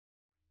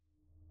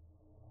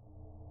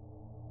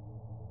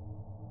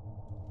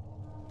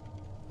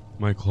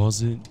My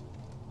closet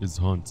is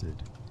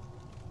haunted.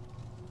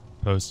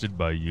 Posted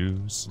by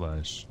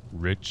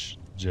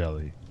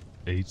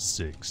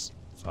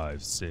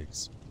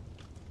you/richjelly8656.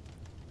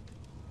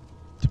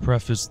 To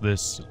preface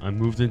this, I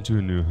moved into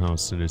a new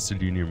house in a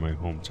city near my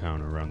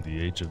hometown around the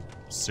age of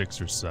 6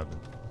 or 7.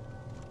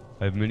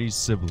 I have many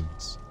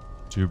siblings,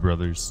 2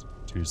 brothers,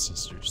 2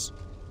 sisters,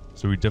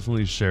 so we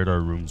definitely shared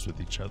our rooms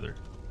with each other.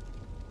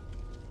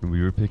 When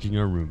we were picking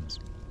our rooms,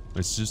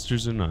 my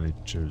sisters and I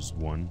chose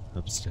one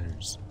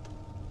upstairs.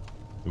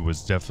 It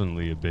was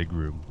definitely a big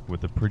room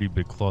with a pretty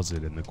big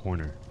closet in the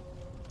corner.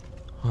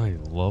 I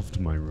loved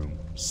my room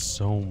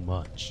so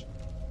much.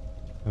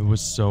 I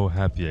was so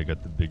happy I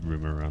got the big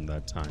room around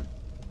that time.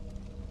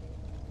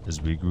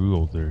 As we grew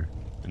older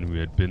and we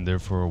had been there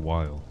for a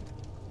while,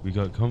 we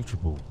got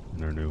comfortable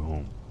in our new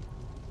home.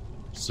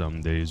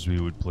 Some days we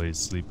would play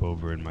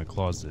sleepover in my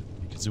closet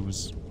because it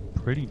was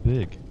pretty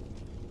big.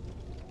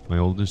 My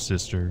older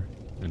sister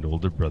and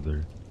older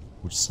brother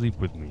would sleep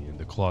with me in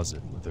the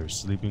closet with our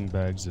sleeping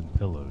bags and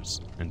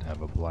pillows and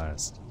have a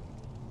blast.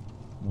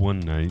 One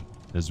night,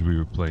 as we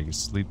were playing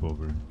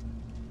sleepover,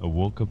 I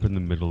woke up in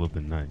the middle of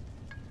the night.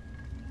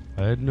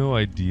 I had no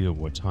idea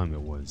what time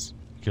it was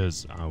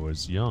because I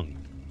was young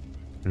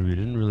and we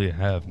didn't really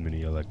have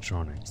many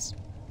electronics.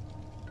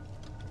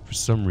 For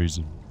some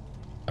reason,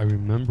 I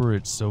remember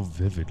it so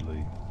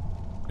vividly,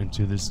 and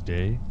to this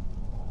day,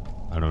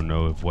 I don't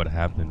know if what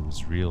happened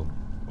was real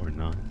or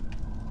not.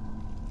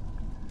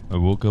 I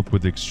woke up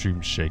with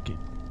extreme shaking,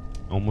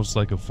 almost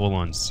like a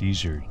full-on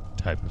seizure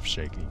type of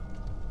shaking.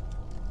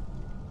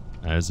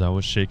 As I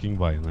was shaking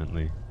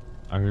violently,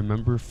 I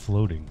remember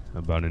floating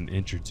about an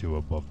inch or 2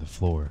 above the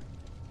floor.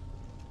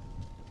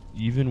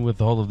 Even with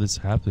all of this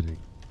happening,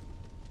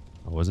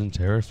 I wasn't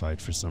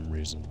terrified for some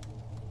reason.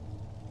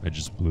 I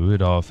just blew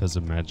it off as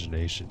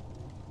imagination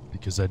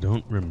because I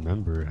don't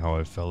remember how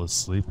I fell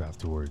asleep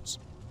afterwards.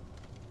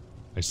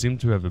 I seem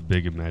to have a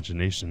big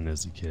imagination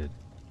as a kid,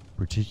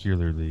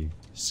 particularly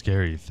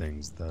scary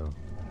things though,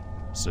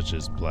 such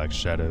as black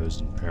shadows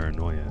and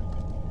paranoia.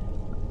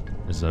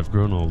 As I've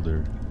grown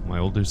older, my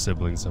older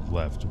siblings have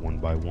left one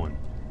by one,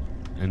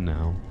 and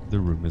now the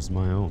room is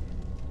my own.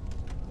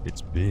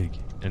 It's big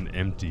and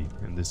empty,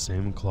 and the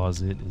same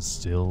closet is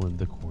still in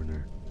the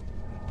corner.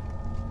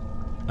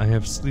 I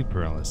have sleep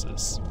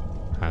paralysis,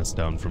 passed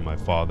down from my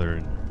father,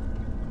 and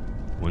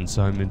one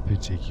time in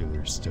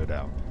particular stood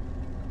out.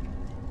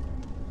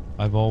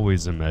 I've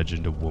always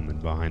imagined a woman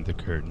behind the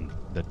curtain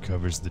that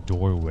covers the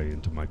doorway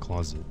into my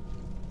closet.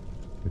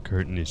 The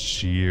curtain is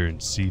sheer and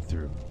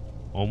see-through,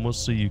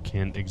 almost so you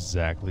can't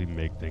exactly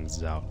make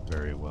things out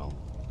very well.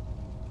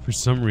 For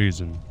some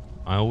reason,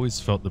 I always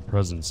felt the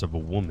presence of a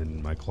woman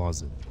in my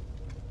closet.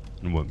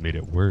 And what made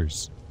it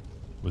worse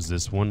was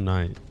this one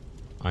night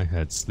I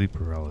had sleep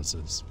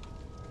paralysis.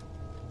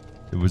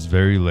 It was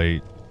very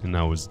late and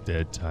I was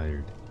dead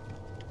tired.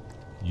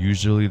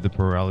 Usually the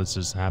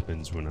paralysis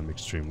happens when I'm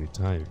extremely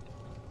tired,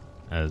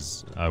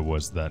 as I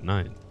was that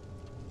night.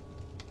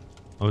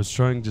 I was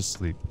trying to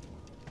sleep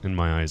and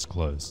my eyes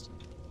closed.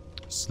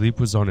 Sleep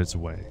was on its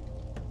way,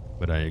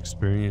 but I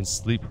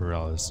experienced sleep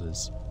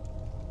paralysis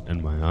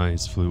and my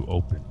eyes flew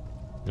open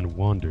and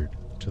wandered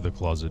to the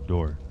closet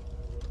door,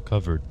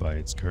 covered by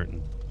its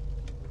curtain.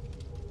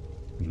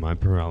 In my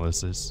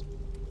paralysis,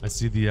 I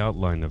see the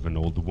outline of an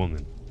old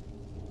woman,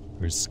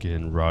 her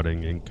skin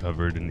rotting and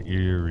covered in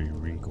eerie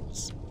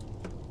wrinkles.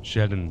 She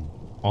had an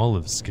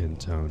olive skin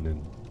tone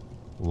and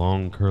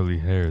long curly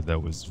hair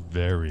that was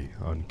very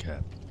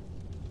unkempt.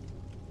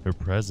 Her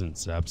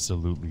presence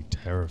absolutely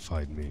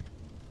terrified me.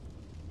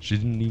 She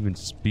didn't even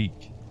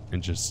speak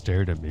and just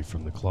stared at me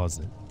from the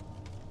closet.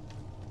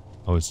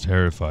 I was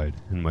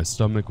terrified and my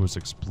stomach was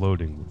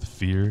exploding with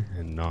fear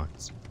and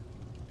knots.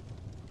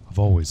 I've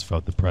always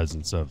felt the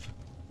presence of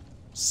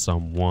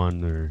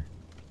someone or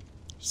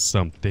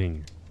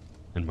something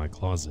in my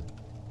closet,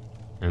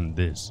 and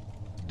this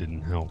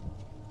didn't help.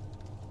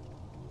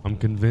 I'm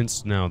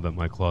convinced now that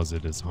my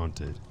closet is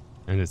haunted,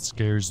 and it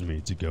scares me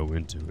to go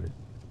into it.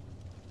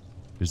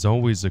 There's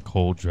always a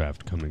cold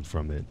draft coming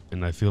from it,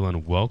 and I feel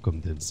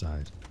unwelcomed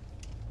inside.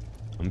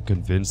 I'm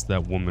convinced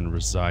that woman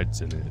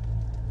resides in it,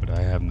 but I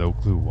have no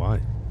clue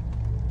why.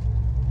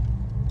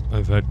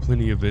 I've had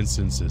plenty of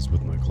instances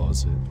with my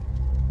closet,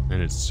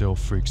 and it still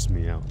freaks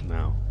me out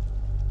now.